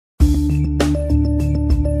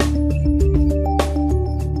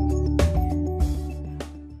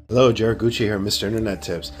Hello, Jared Gucci here, Mr. Internet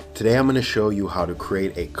Tips. Today I'm going to show you how to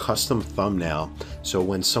create a custom thumbnail so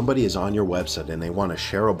when somebody is on your website and they want to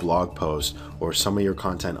share a blog post or some of your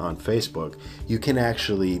content on Facebook, you can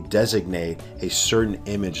actually designate a certain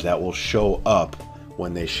image that will show up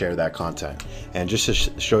when they share that content. And just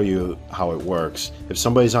to show you how it works, if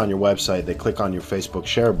somebody's on your website, they click on your Facebook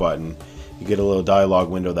share button, you get a little dialog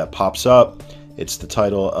window that pops up. It's the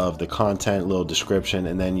title of the content, little description,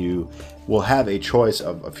 and then you will have a choice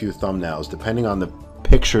of a few thumbnails. Depending on the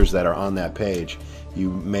pictures that are on that page, you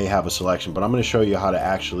may have a selection, but I'm going to show you how to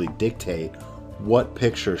actually dictate what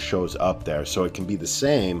picture shows up there so it can be the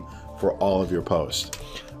same for all of your posts.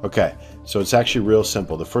 Okay, so it's actually real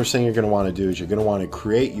simple. The first thing you're going to want to do is you're going to want to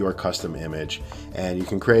create your custom image, and you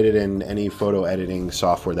can create it in any photo editing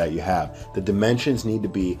software that you have. The dimensions need to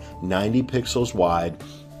be 90 pixels wide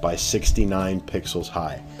by 69 pixels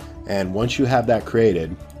high. And once you have that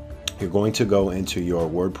created, you're going to go into your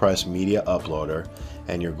WordPress media uploader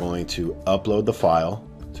and you're going to upload the file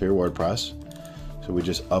to your WordPress. So we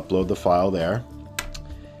just upload the file there.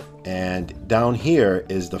 And down here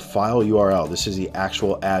is the file URL. This is the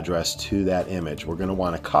actual address to that image. We're going to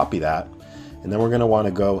want to copy that, and then we're going to want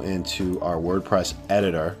to go into our WordPress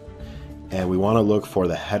editor and we want to look for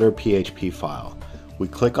the header PHP file. We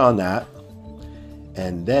click on that,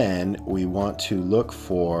 and then we want to look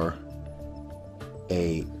for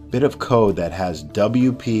a bit of code that has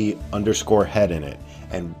WP_head in it,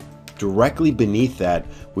 and directly beneath that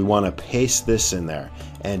we want to paste this in there.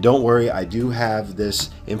 And don't worry, I do have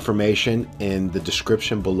this information in the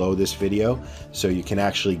description below this video so you can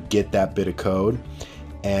actually get that bit of code,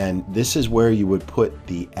 and this is where you would put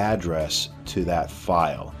the address to that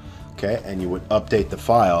file. Okay, and you would update the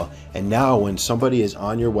file, and now when somebody is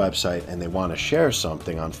on your website and they want to share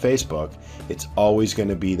something on Facebook, it's always going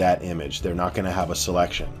to be that image. They're not going to have a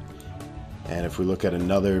selection. And if we look at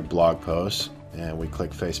another blog post and we click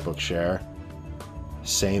Facebook share,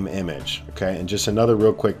 same image. Okay, and just another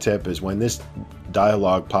real quick tip is when this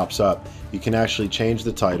dialog pops up, you can actually change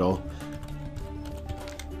the title,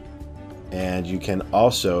 and you can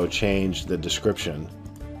also change the description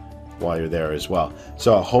while you're there as well.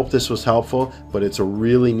 So I hope this was helpful, but it's a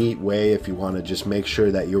really neat way if you want to just make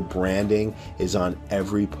sure that your branding is on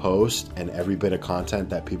every post and every bit of content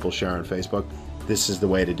that people share on Facebook. This is the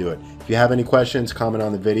way to do it. If you have any questions, comment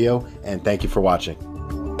on the video, and thank you for watching.